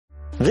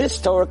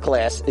This Torah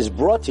class is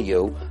brought to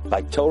you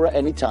by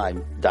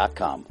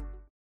TorahAnytime.com.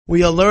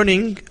 We are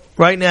learning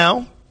right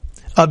now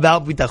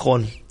about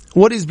Bitachon.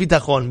 What is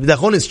Bitachon?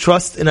 Bitachon is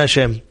trust in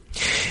Hashem.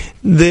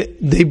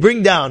 They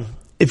bring down,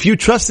 if you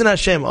trust in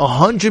Hashem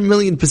 100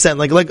 million%,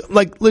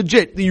 like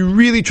legit, you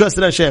really trust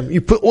in Hashem,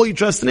 you put all your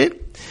trust in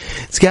it,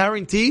 it's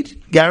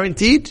guaranteed,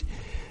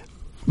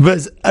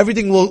 because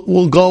everything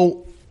will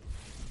go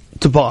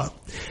to par.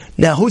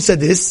 Now, who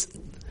said this?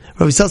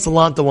 Rabbi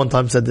Salanta one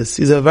time said this.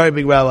 He's a very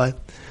big rabbi.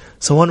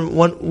 So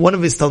one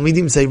of his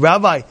talmidim say,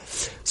 Rabbi,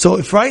 so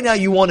if right now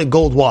you want a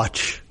gold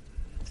watch,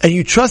 and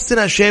you trust in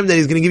Hashem that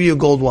He's going to give you a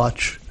gold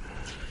watch,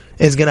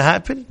 it's going to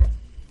happen?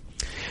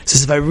 He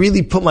says, if I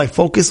really put my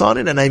focus on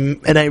it, and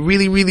I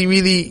really, really,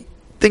 really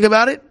think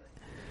about it,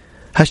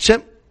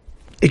 Hashem,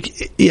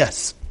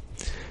 yes.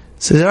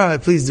 So he said, all right,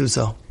 please do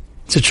so.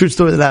 It's a true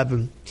story that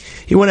happened.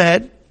 He went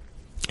ahead,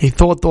 he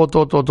thought. All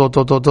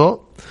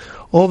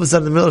of a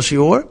sudden, in the middle of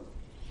Shiur,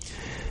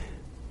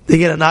 they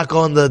get a knock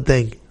on the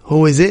thing.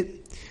 Who is it?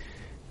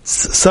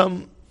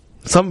 Some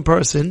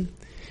person.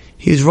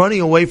 He's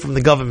running away from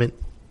the government.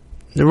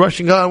 They're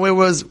rushing on.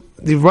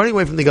 They're running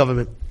away from the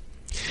government.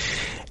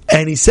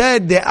 And he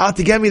said, they're out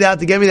to get me.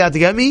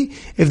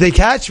 If they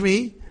catch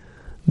me,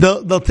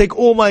 they'll take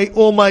all my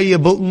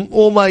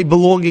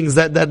belongings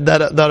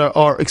that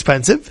are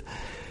expensive.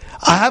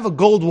 I have a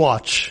gold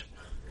watch.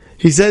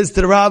 He says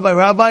to the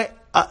Rabbi,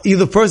 you're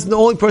the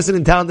only person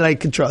in town that I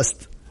can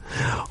trust.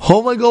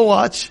 Hold my gold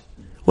watch.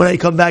 When I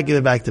come back, give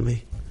it back to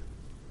me.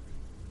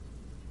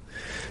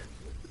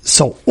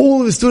 So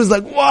all of the students are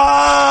like,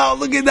 wow,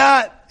 look at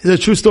that. It's a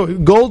true story.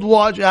 Gold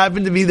watch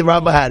happened to be the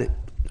Rabbi had it.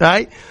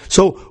 Right?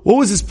 So what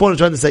was his point of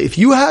trying to say? If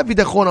you have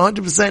bitachon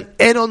 100%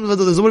 and on the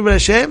there's nobody but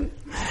Hashem,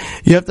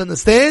 you have to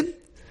understand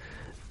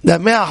that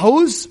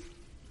me'ahuz,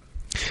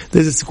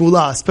 there's a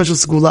special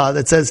skula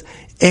that says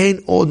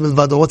en od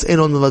milvado. What's en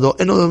od milvado?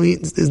 En od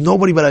means there's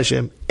nobody but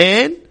Hashem.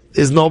 En,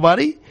 there's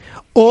nobody.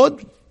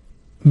 Od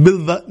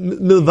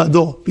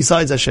milvado,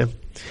 besides Hashem.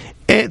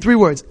 And 3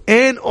 words.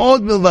 En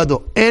od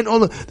milvado. En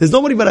od, there's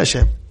nobody but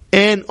Hashem.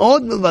 En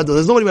od milvado,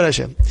 there's nobody but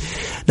Hashem.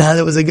 Now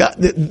there was a guy,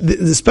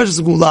 the special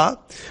skula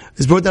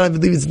is brought down, I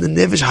believe it's in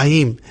the Nefesh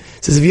Hayim.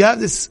 It says if you have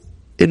this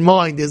in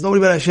mind, there's nobody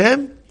but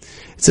Hashem,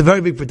 it's a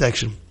very big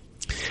protection.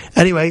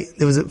 Anyway,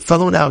 there was a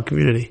fellow in our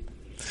community,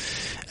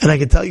 and I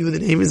can tell you who the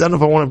name is. I don't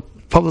know if I want to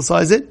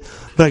publicize it,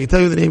 but I can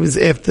tell you who the name is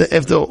after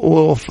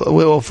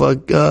we're off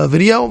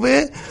video over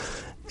here.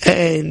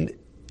 And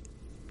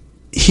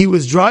he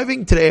was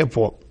driving to the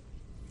airport,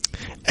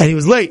 and he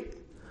was late.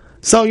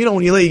 So, when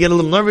you're late, you get a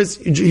little nervous.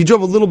 He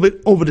drove a little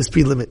bit over the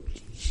speed limit.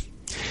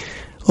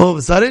 All of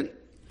a sudden,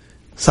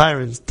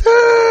 sirens.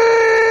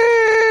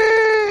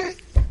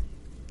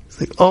 It's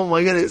like, oh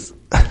my goodness.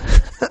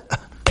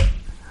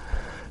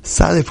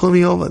 So they pull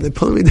me over. They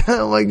pull me down.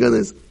 Oh my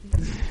goodness.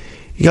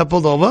 He got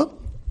pulled over.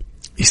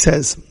 He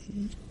says,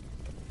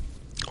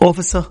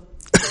 officer,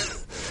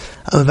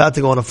 I'm about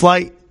to go on a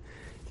flight.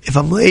 If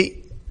I'm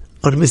late,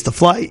 I'm going to miss the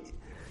flight.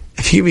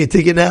 If you give me a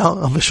ticket now,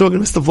 I'm for sure going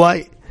to miss the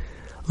flight.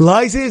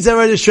 License and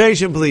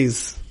registration,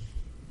 please.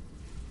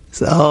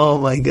 So, oh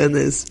my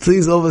goodness.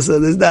 Please, officer,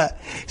 there's that.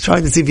 He's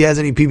trying to see if he has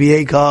any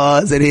PBA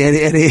cards, any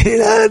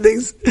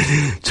things.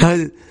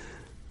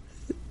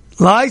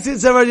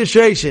 License and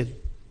registration.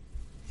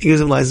 He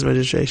gives him license and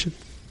registration.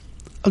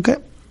 Okay.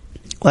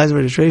 License and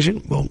registration.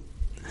 Boom.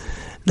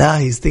 Now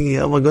he's thinking,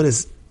 oh my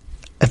goodness,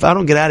 if I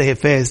don't get out of here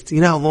fast,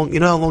 you know how long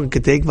it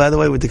could take, by the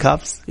way, with the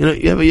cops? You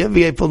ever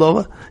get pulled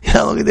over? You know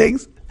how long it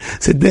takes?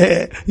 Sit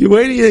there, you're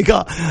waiting in the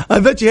car. I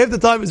bet you half the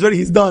time he's ready,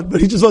 he's done, but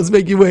he just wants to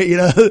make you wait,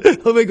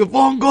 He'll make a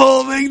phone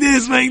call, make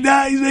this, make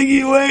that, he's making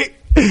you wait.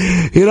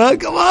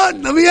 Come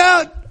on, let me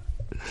out.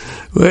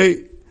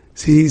 Wait.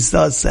 See, he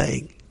starts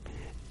saying,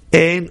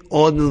 Ein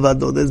od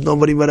milvado, there's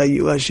nobody but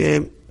you,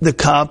 Hashem. The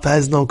cop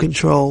has no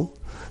control.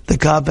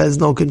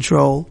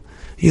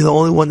 You're the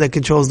only one that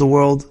controls the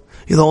world.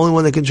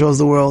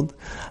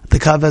 The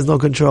cop has no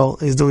control.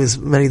 He's doing this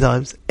many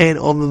times. En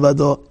od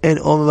milvado.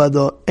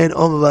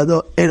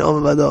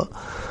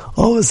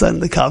 All of a sudden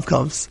the cop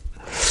comes.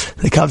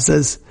 The cop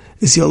says,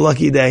 it's your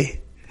lucky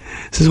day.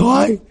 He says,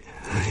 why?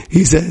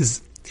 He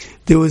says,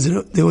 we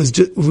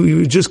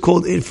were just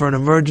called in for an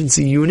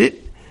emergency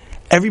unit.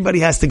 Everybody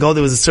has to go.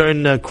 There was a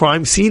certain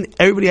crime scene.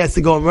 Everybody has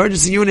to go.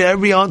 Emergency unit.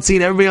 Everybody on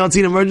scene.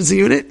 Emergency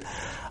unit.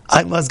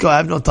 I must go. I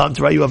have no time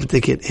to write you up a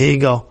ticket. Here you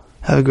go.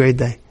 Have a great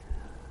day.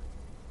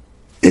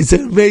 It's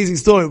an amazing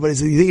story, but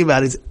you think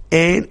about it, it's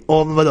and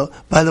all.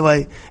 By the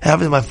way, it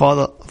happened to my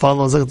father-in-law,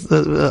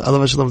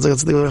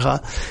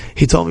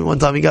 he told me one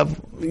time he got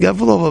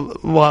pulled over a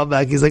while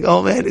back. He's like,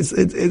 oh man,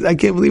 I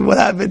can't believe what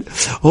happened.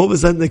 All of a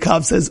sudden the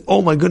cop says,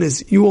 oh my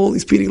goodness, you were only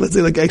speeding, let's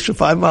say like extra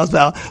 5 miles per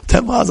hour,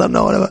 10 miles, I don't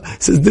know, whatever.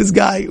 He says, this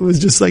guy was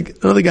just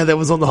like another guy that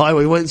was on the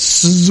highway, went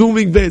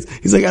zooming fast.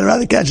 He's like, I'd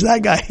rather catch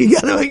that guy. He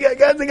got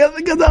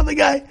the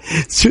guy.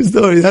 It's a true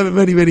story. It happened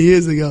many, many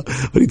years ago.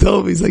 But he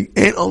told me, he's like,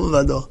 and oh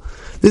my God,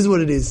 this is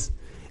what it is.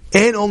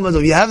 And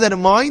if you have that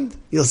in mind,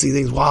 you'll see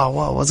things,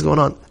 wow, what's going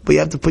on? But you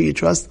have to put your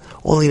trust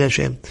only in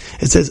Hashem.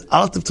 It says,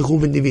 Al tiftachu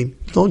b'nivim.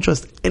 Don't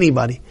trust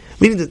anybody.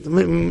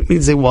 Meaning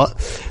to say what?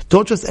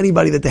 Don't trust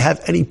anybody that they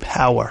have any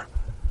power.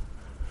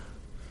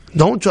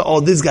 Don't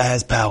trust, this guy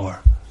has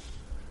power.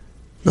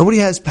 Nobody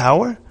has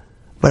power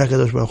but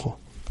HaKadosh Baruch Hu.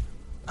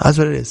 That's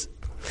what it is.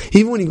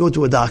 Even when you go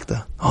to a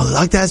doctor, the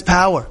doctor has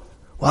power.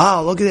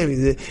 Wow, look at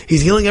him.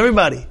 He's healing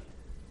everybody.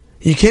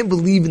 You can't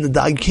believe in the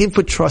doctor. You can't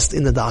put trust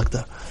in the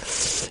doctor.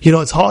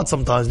 It's hard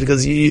sometimes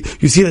because you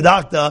see the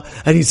doctor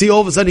and you see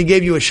all of a sudden he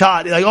gave you a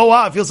shot. You're like, oh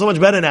wow, I feel so much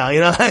better now.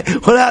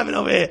 What happened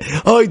over here?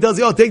 He tells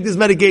you, take this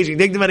medication.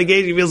 Take the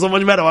medication. You feel so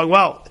much better. I'm like,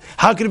 wow.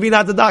 How could it be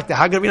not the doctor?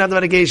 How could it be not the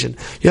medication?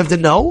 You have to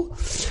know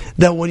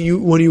that when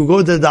you go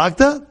to the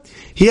doctor,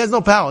 he has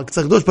no power. It's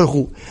like Kadosh Baruch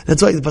Hu.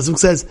 That's why the pasuk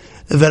says,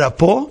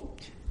 "Verapo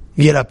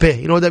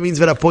yerapeh." You know what that means?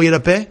 Verapo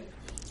yerapeh.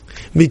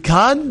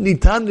 Mikan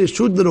nitan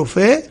reshut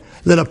l'rofeh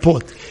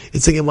l'rapot.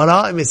 It's a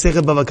Gemara in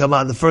Mesechet Bava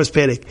Kama, the first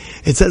perek.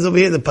 It says over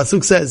here, the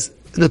pasuk says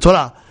in the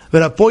Torah,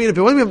 "Verapo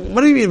yerapeh."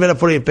 What do you mean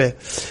Verapo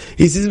yerapeh?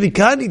 He says,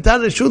 "Mikan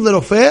nitan reshut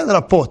l'rofeh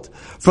l'rapot."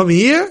 From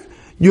here,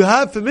 you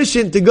have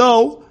permission to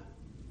go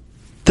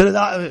to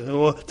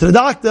the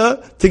doctor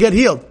to get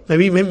healed.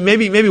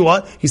 Maybe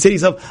what? You say to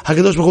yourself,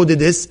 HaKadosh Baruch Hu did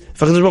this. If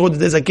HaKadosh Baruch Hu did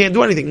this, I can't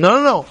do anything.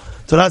 No.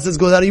 Torah says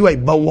go out of your way.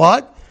 But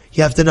what?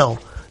 You have to know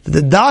that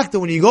the doctor,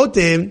 when you go to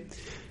him,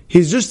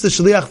 he's just the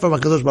shliach from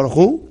HaKadosh Baruch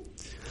Hu,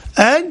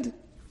 and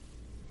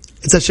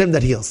it's Hashem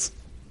that heals.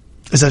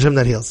 It's Hashem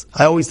that heals.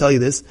 I always tell you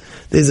this.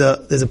 There's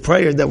a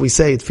prayer that we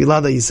say,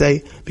 tefillah that you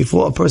say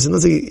before a person,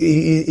 let's say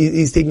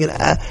he's taking an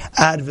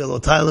Advil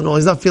or Tylenol,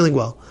 he's not feeling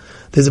well.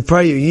 There's a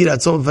prayer, I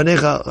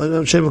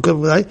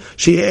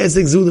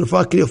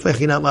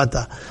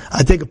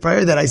take a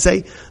prayer that I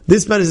say,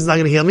 this medicine is not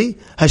going to heal me,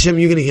 Hashem,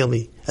 you're going to heal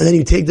me. And then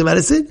you take the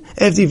medicine,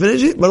 after you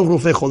finish it, Baruch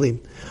Rofei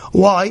Cholim.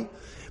 Why?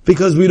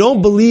 Because we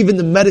don't believe in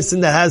the medicine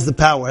that has the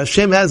power.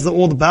 Hashem has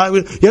all the power.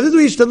 You have to do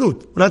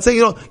ishtalut. We're not saying,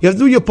 you have to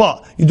do your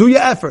part. You do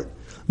your effort.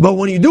 But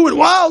when you do it,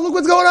 wow, look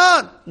what's going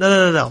on.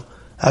 No.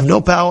 I have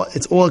no power.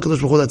 It's all HaKadosh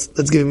Baruch Hu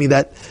that's giving me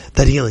that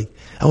healing.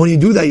 And when you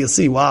do that, you'll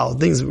see, wow,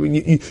 things,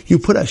 you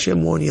put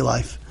Hashem more in your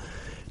life.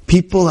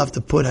 People have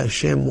to put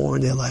Hashem more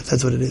in their life.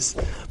 That's what it is.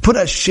 Put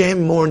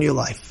Hashem more in your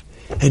life.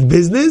 And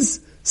business,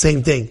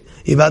 same thing.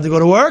 You're about to go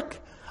to work?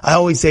 I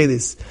always say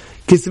this.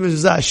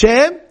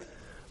 Hashem,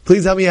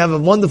 please help me have a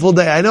wonderful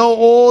day. I know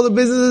all the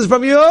business is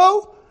from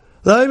you.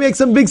 Let me make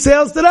some big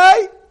sales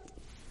today.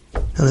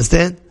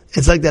 Understand?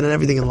 It's like that in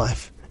everything in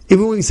life.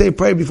 Even when we say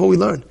prayer before we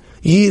learn.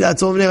 We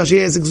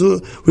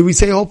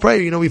say a whole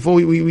prayer, before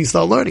we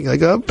start learning,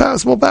 like a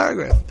small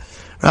paragraph,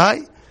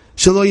 right?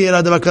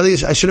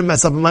 I shouldn't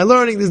mess up in my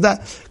learning, this,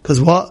 that.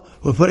 Because what?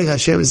 We're putting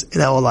Hashem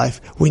in our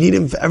life. We need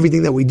Him for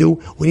everything that we do.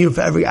 We need Him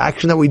for every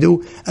action that we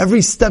do.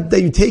 Every step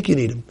that you take, you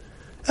need Him.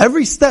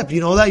 Every step,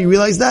 you know that? You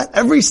realize that?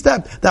 Every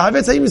step. The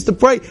Havetz Haim is to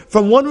pray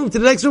from one room to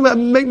the next room,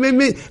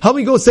 help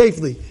me go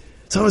safely.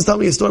 Someone was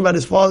telling me a story about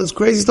his father. It's a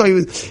crazy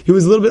story. He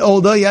was a little bit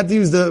older. He had to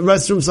use the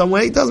restroom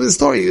somewhere. He tells me the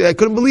story. I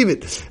couldn't believe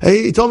it.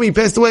 He told me he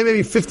passed away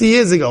maybe 50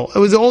 years ago. It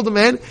was an older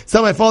man. He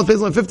said my father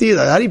passed away 50 years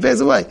ago. How did he pass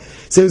away?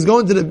 So he was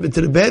going to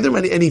the bathroom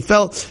and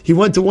he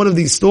went to one of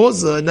these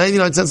stores,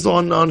 99-cent store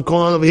on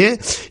corner over here.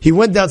 He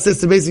went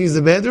downstairs to basically use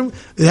the bathroom.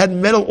 It had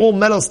all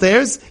metal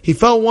stairs. He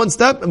fell one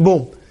step and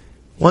boom.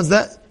 Once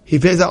that, he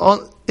passed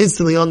out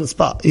instantly on the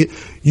spot.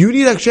 You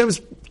need Hashem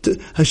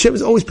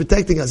is always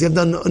protecting us. You have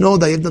to know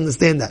that. You have to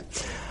understand that.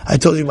 I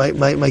told you,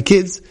 my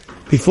kids,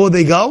 before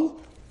they go,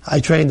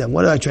 I train them.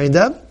 What do I train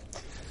them?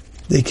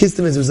 They kiss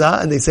the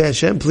mezuzah and they say,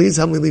 Hashem, please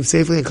help me leave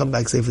safely and come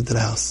back safely to the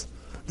house.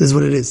 This is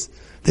what it is.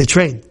 They're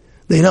trained.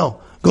 They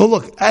know. Go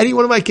look. Any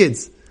one of my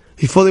kids.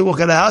 Before they walk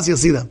out of the house, you'll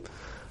see them.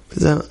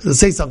 They'll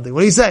say something.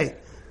 What do you say?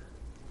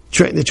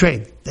 They're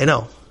trained. They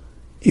know.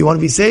 You want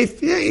to be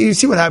safe? Yeah, you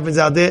see what happens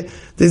out there.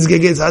 This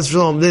gets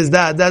this,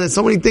 that. There's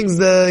so many things,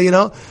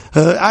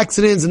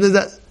 accidents and this,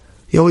 that.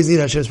 You always need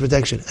Hashem's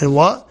protection. And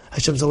what?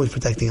 Hashem's always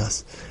protecting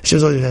us.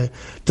 Hashem's always protecting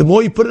us. The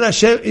more you put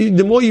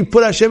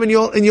Hashem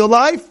in your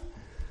life,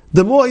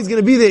 the more He's going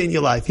to be there in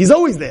your life. He's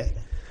always there.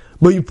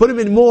 But you put Him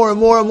in more and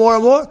more and more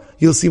and more,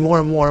 you'll see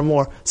more and more and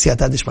more.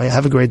 Siyata Dishmaya.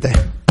 Have a great day.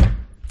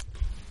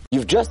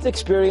 You've just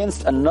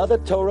experienced another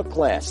Torah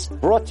class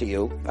brought to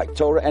you by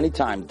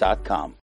TorahAnytime.com.